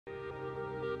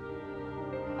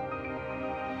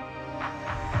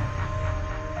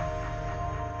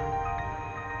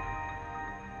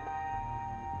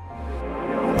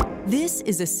This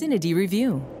is a CineD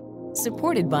review,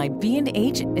 supported by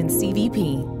B&H and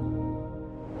CVP.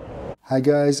 Hi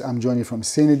guys, I'm Johnny from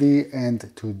CineD,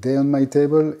 and today on my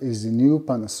table is the new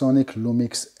Panasonic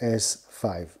LUMIX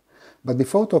S5. But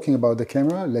before talking about the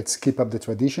camera, let's keep up the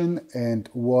tradition and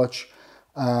watch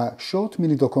a short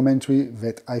mini documentary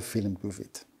that I filmed with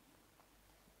it.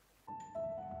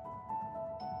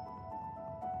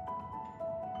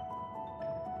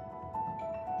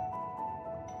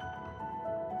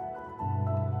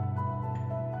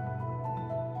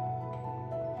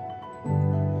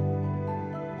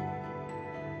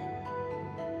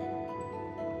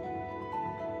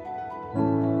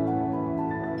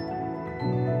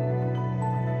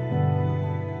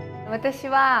私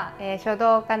は、書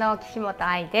道家の岸本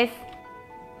愛です。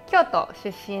京都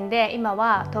出身で今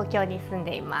は東京に住ん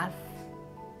でいま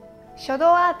す。書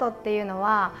道アートっていうの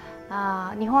は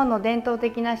日本の伝統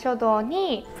的な書道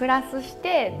にプラスし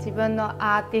て自分の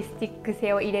アーティスティック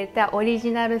性を入れたオリ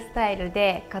ジナルスタイル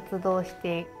で活動し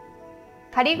ている。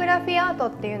カリグラフィーアート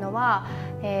っていうのは、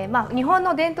日本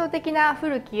の伝統的な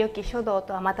古き良き書道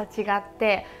とはまた違っ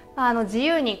て、自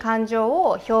由に感情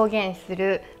を表現す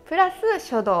るプラス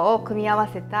書道を組み合わ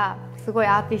せたすごい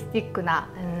アーティスティックな、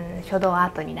書道ア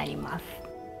ートになります。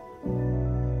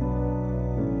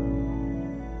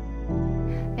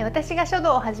で、私が書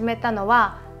道を始めたの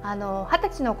は20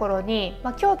歳の頃に、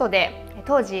京都で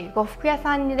当時呉服屋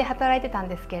さんで働いてたん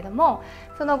ですけれども、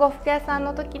その呉服屋さん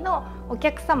の時のお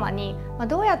客様に、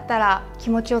どうやったら気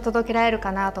持ちを届けられる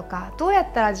かなとか、どうやっ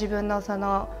たら自分の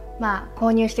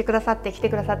購入してくださって来て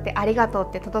くださってありがとう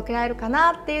って届けられるか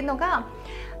なっていうのが、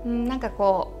なんか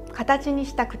こう形に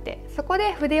したくて、そこ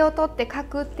で筆を取って書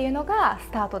くっていうのが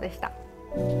スタートでした。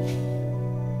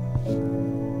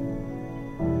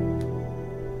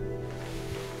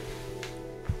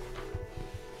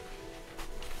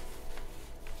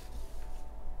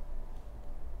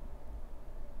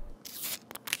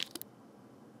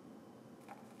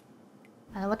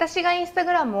私がインスタ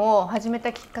グラムを始め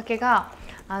たきっかけが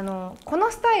こ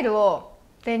のスタイルを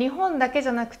日本だけじ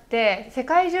ゃなくて世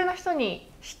界中の人に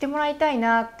知ってもらいたい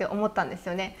なって思ったんです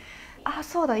よね。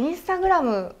そうだ、インスタグラ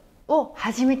ムを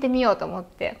始めてみようと思っ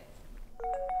て、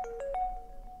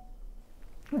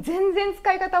全然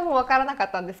使い方もわからなか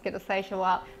ったんですけど最初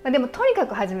は、でもとにか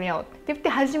く始めようって言って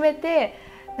始めて、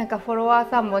なんかフォロワー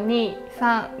さんも2、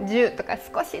3、10とか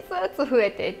少しずつ増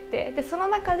えていって、でその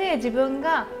中で自分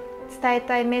が伝え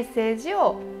たいメッセージ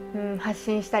を、発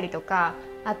信したりとか、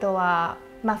あとは、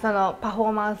そのパフォ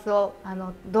ーマンスを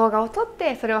動画を撮っ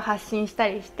てそれを発信した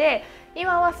りして、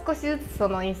今は少しずつそ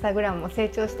のインスタグラムも成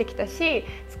長してきたし、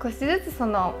少しずつ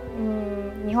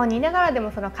日本にいながらで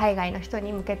もその海外の人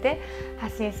に向けて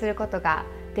発信することが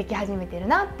でき始めている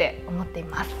なって思ってい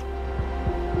ます。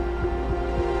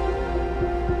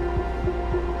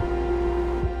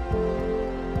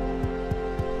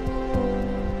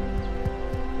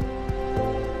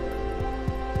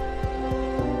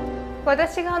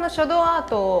私が書道アー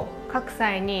トを描く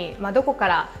際に、どこか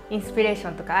らインスピレーシ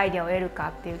ョンとかアイデアを得る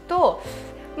かっていうと、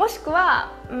もしく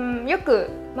は、よく、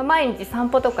毎日散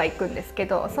歩とか行くんですけ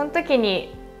ど、その時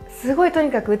にすごいとに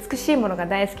かく美しいものが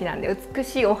大好きなんで、美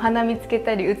しいお花見つけ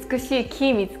たり美しい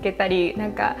木見つけたり、な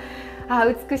んか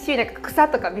美しい草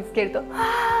とか見つけるとっ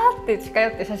て近寄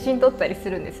って写真撮ったりす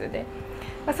るんですよね。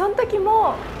その時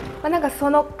も、なんかそ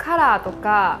のカラーと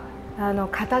か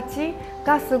形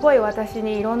がすごい私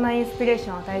にいろんなインスピレーシ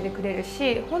ョンを与えてくれる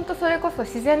し、本当それこそ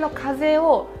自然の風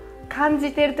を感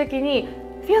じている時に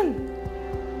フィュ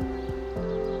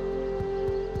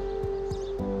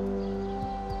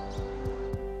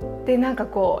ンでなんか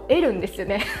こう得るんですよ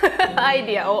ねアイ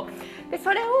ディアを。で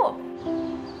それを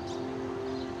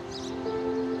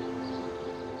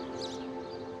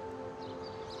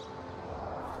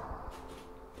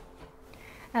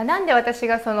なんで私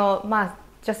が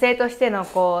女性としての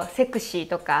セクシー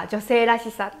とか女性らし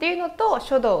さっていうのと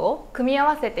書道を組み合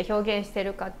わせて表現してい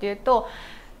るかっていうと、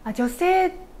女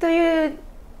性という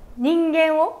人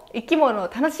間を生き物を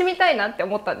楽しみたいなって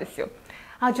思ったんですよ。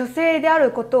女性であ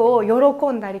ることを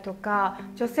喜んだりとか、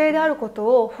女性であるこ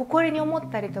とを誇りに思っ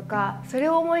たりとか、それ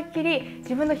を思いっきり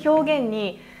自分の表現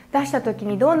に出した時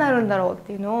にどうなるんだろうっ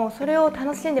ていうのを、それを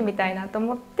楽しんでみたいなと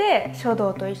思って書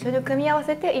道と一緒に組み合わ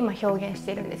せて今表現し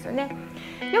ているんですよね。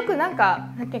よくなん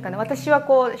ていうかな、私は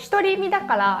一人だ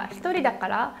から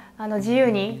自由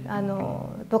に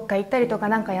どっか行ったりとか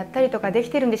なんかやったりとかでき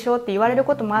てるんでしょって言われる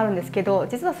こともあるんですけど、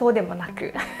実はそうでもな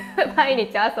く毎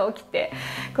日朝起きて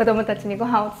子どもたちにご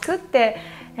飯を作って、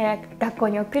学校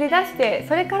に送り出して、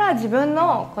それから自分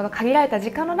のこの限られた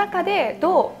時間の中で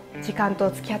どう時間と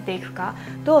付き合っていくか、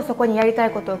どうそこにやりた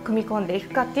いことを組み込んでい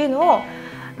くかっていうのを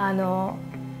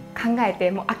考え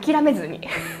て、もう諦めずに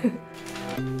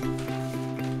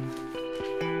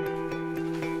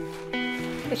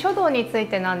で書道につい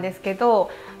てなんですけど、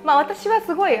私は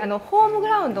すごいホームグ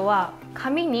ラウンドは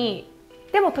紙に、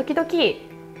でも時々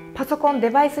パソコンデ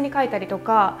バイスに書いたりと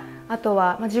か、あと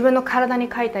は自分の体に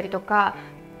書いたりとか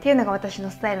っていうのが私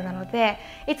のスタイルなので、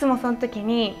いつもその時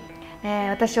に、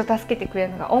私を助けてくれ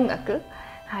るのが音楽、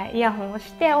イヤホンを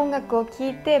して音楽を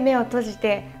聴いて目を閉じ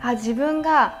て、自分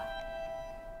が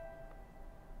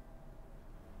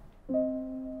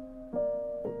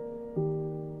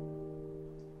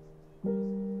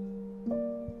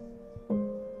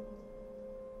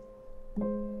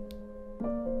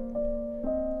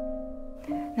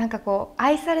なんかこう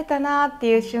愛されたなって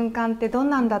いう瞬間ってどん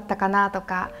なんだったかなと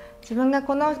か、自分が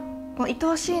この愛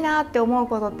おしいなって思う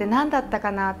ことって何だった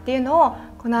かなっていうのを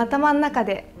この頭の中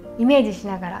でイメージし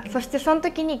ながら、そしてその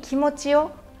時に気持ち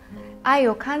を、愛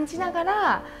を感じなが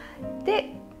ら、で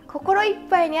心いっ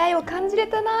ぱいに愛を感じれ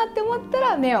たなって思った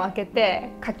ら目を開けて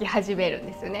描き始めるん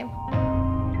ですよね。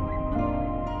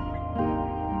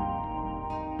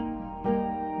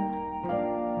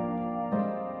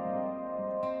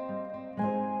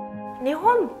日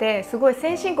本ってすごい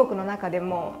先進国の中で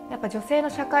もやっぱ女性の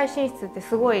社会進出って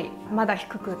すごいまだ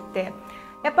低くって、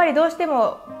やっぱりどうして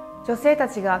も女性た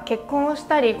ちが結婚をし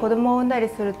たり子供を産んだり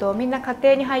すると、みんな家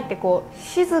庭に入ってこう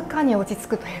静かに落ち着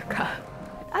くというか、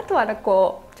あとは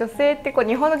こう女性って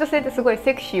日本の女性ってすごい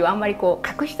セクシーをあんまりこう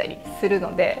隠したりする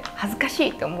ので恥ずかし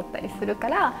いと思ったりするか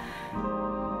ら。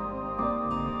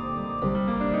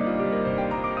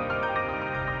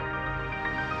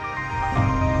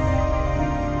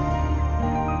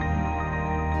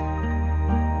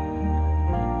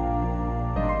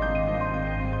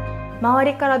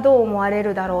周りからどう思われ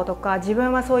るだろうとか、自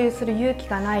分はそういうする勇気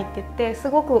がないって言って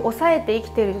すごく抑えて生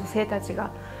きている女性たち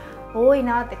が多い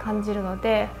なって感じるの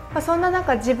で、そんな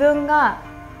中自分が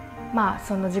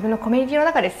その自分のコミュニティの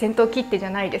中で先頭切ってじゃ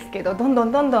ないですけど、どんど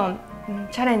ん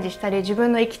チャレンジしたり、自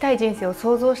分の生きたい人生を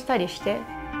想像したりして、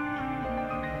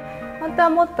本当は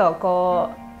もっとこ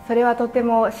うそれはとて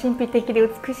も神秘的で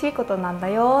美しいことなんだ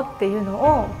よっていうの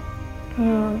を、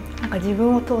なんか自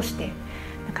分を通して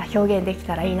なんか表現でき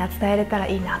たらいいな、伝えれたら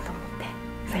いいなと思っ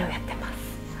てそれをやってます。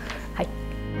はい。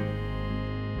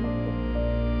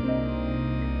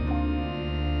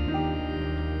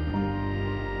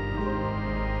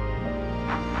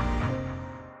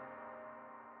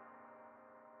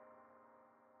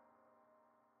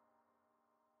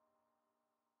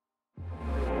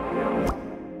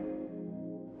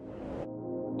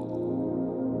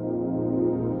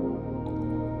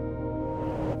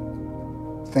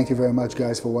Thank you very much,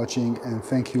 guys, for watching, and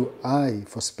thank you, Ai,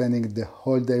 for spending the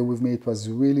whole day with me. It was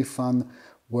really fun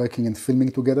working and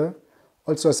filming together.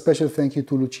 Also, a special thank you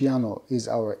to Luciano. He's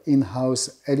our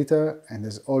in-house editor, and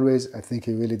as always, I think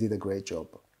he really did a great job.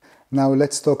 Now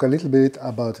let's talk a little bit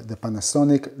about the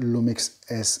Panasonic LUMIX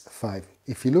S5.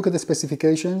 If you look at the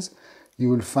specifications, you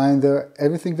will find there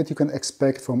everything that you can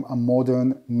expect from a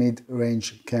modern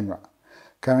mid-range camera.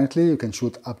 Currently, you can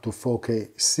shoot up to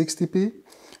 4K 60p,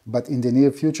 but in the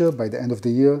near future, by the end of the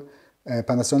year,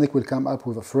 Panasonic will come up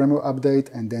with a firmware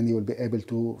update, and then you will be able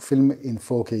to film in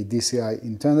 4K DCI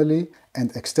internally,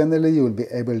 and externally you will be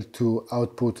able to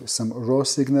output some raw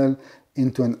signal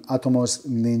into an Atomos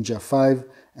Ninja 5,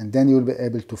 and then you will be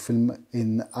able to film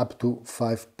in up to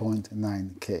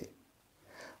 5.9K.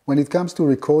 When it comes to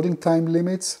recording time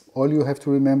limits, all you have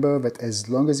to remember that as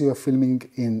long as you are filming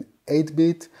in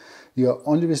 8-bit, you are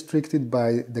only restricted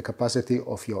by the capacity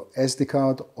of your SD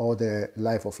card or the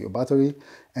life of your battery.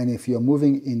 And if you are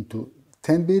moving into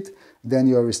 10-bit, then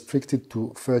you are restricted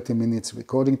to 30 minutes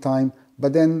recording time.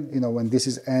 But then, when this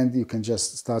is end, you can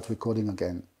just start recording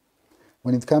again.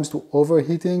 When it comes to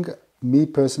overheating, me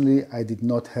personally, I did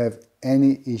not have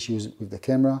any issues with the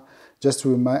camera. Just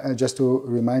to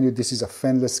remind you, this is a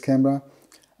fanless camera.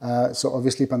 So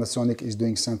obviously Panasonic is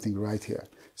doing something right here.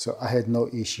 So I had no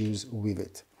issues with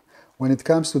it. When it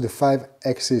comes to the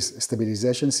 5-axis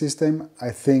stabilization system, I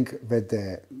think that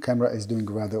the camera is doing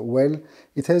rather well.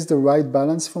 It has the right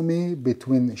balance for me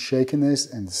between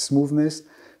shakiness and smoothness.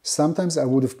 Sometimes I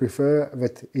would have preferred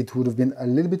that it would have been a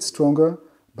little bit stronger,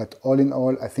 but all in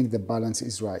all, I think the balance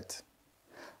is right.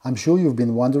 I'm sure you've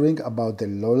been wondering about the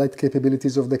low light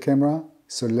capabilities of the camera,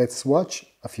 so let's watch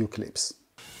a few clips.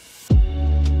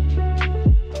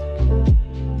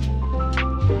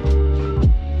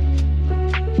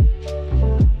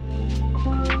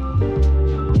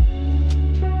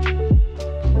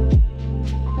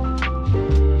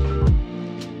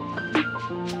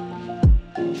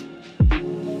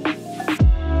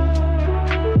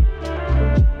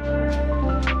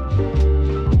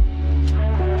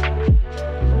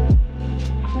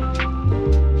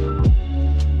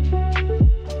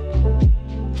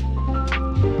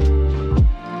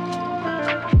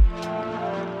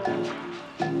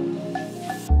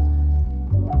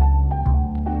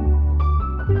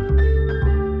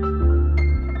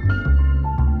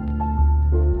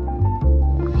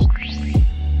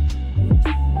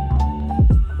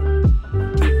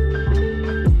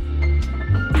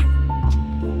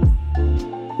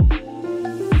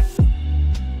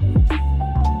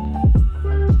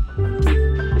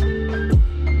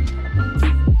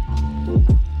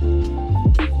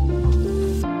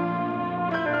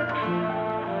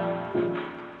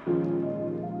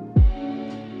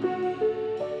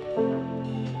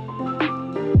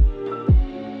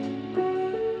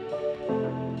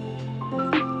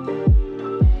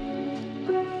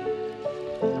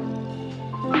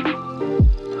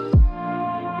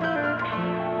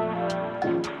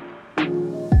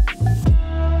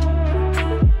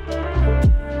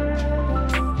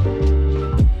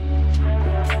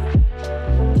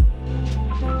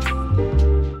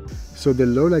 So the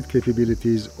low light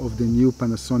capabilities of the new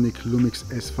Panasonic LUMIX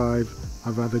S5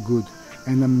 are rather good.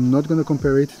 And I'm not going to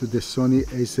compare it to the Sony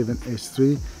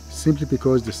A7S3 simply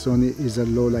because the Sony is a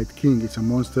low light king. It's a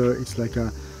monster. It's like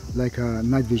a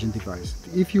night vision device.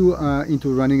 If you are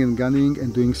into running and gunning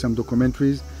and doing some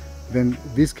documentaries, then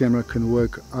this camera can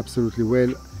work absolutely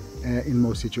well in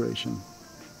most situations.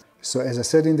 So as I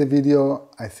said in the video,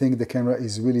 I think the camera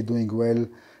is really doing well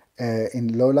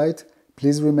in low light.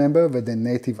 Please remember that the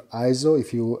native ISO,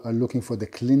 if you are looking for the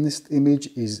cleanest image,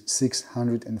 is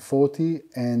 640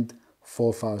 and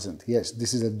 4000. Yes,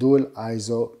 this is a dual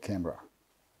ISO camera.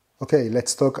 Okay,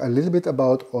 let's talk a little bit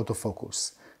about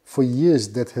autofocus. For years,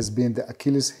 that has been the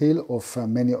Achilles heel of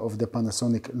many of the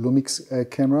Panasonic LUMIX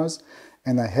cameras.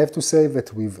 And I have to say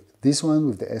that with this one,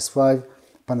 with the S5,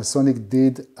 Panasonic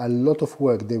did a lot of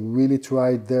work. They really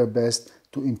tried their best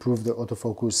to improve the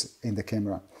autofocus in the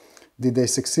camera. Did they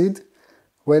succeed?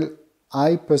 Well,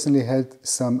 I personally had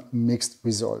some mixed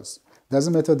results.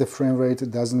 Doesn't matter the frame rate,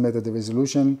 doesn't matter the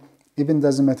resolution, even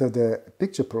doesn't matter the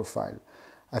picture profile.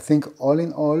 I think all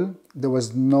in all, there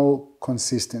was no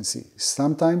consistency.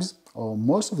 Sometimes, or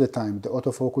most of the time, the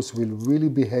autofocus will really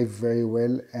behave very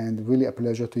well and really a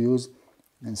pleasure to use.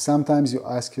 And sometimes you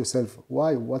ask yourself,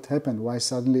 why? What happened? Why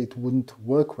suddenly it wouldn't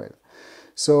work well?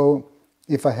 So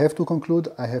if I have to conclude,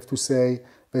 I have to say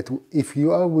that if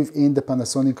you are within the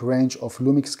Panasonic range of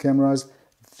LUMIX cameras,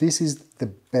 this is the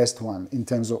best one in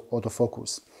terms of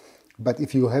autofocus. But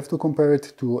if you have to compare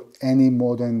it to any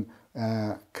modern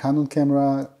Canon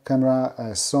camera,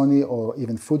 Sony or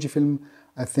even Fujifilm,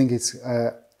 I think it's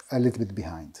a little bit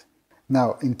behind.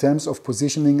 Now, in terms of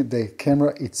positioning the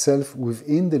camera itself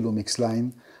within the LUMIX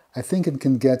line, I think it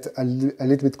can get a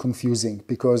little bit confusing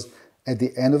because at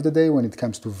the end of the day, when it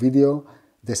comes to video,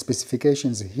 the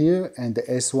specifications here and the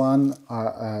S1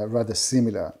 are rather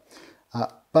similar.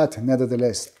 But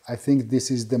nevertheless, I think this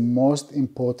is the most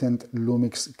important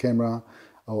LUMIX camera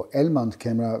or L-mount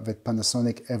camera that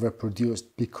Panasonic ever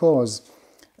produced because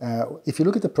if you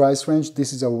look at the price range,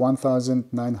 this is a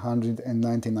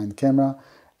 1999 camera.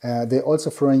 They're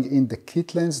also throwing in the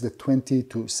kit lens, the 20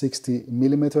 to 60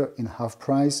 millimeter in half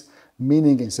price,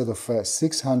 meaning instead of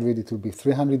 600, it will be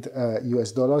 $300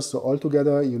 US. So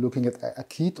altogether, you're looking at a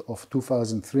kit of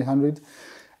 2,300.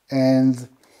 And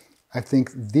I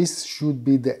think this should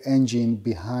be the engine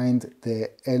behind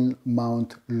the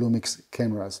L-mount LUMIX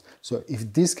cameras. So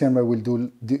if this camera will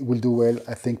do well,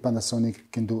 I think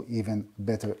Panasonic can do even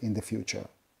better in the future.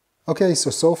 Okay,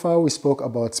 so far we spoke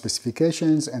about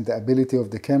specifications and the ability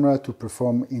of the camera to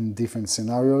perform in different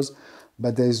scenarios,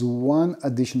 but there is one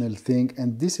additional thing,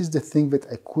 and this is the thing that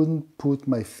I couldn't put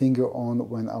my finger on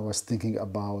when I was thinking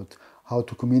about how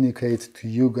to communicate to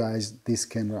you guys this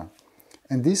camera.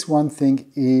 And this one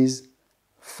thing is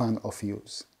fun of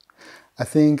use. I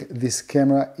think this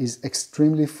camera is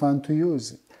extremely fun to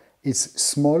use. It's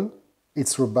small,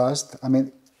 it's robust. I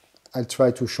mean, I'll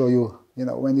try to show you,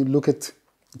 when you look at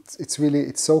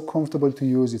it's so comfortable to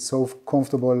use. It's so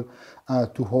comfortable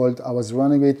to hold. I was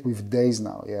running it with days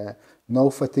now. Yeah, no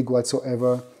fatigue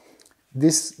whatsoever.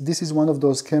 This is one of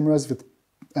those cameras that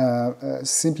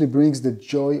simply brings the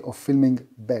joy of filming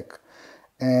back.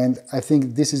 And I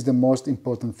think this is the most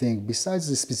important thing, besides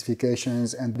the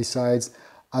specifications and besides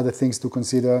other things to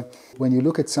consider. When you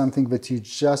look at something that you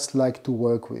just like to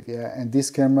work with, yeah, and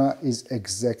this camera is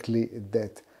exactly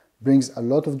that. Brings a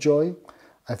lot of joy.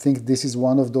 I think this is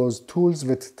one of those tools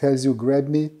that tells you, grab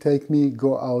me, take me,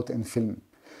 go out and film.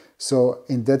 So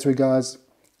in that regards,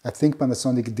 I think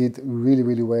Panasonic did really,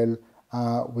 really well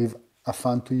with a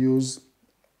fun to use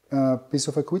piece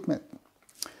of equipment.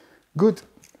 Good.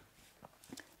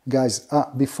 Guys,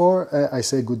 before I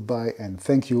say goodbye and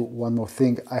thank you, one more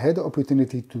thing. I had the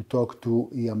opportunity to talk to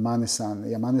Yamane-san.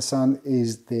 Yamane-san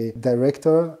is the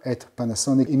director at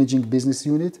Panasonic Imaging Business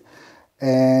Unit.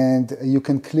 And you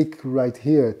can click right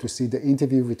here to see the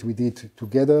interview that we did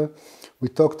together. We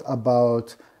talked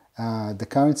about the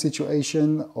current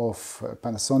situation of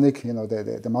Panasonic.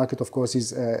 The market, of course,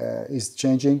 is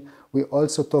changing. We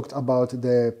also talked about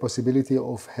the possibility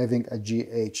of having a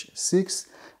GH6,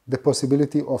 the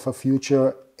possibility of a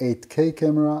future 8K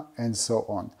camera, and so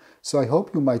on. So I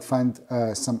hope you might find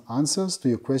some answers to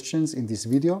your questions in this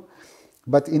video.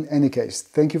 But in any case,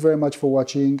 thank you very much for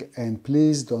watching, and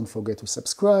please don't forget to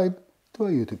subscribe to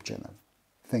our YouTube channel.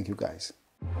 Thank you, guys.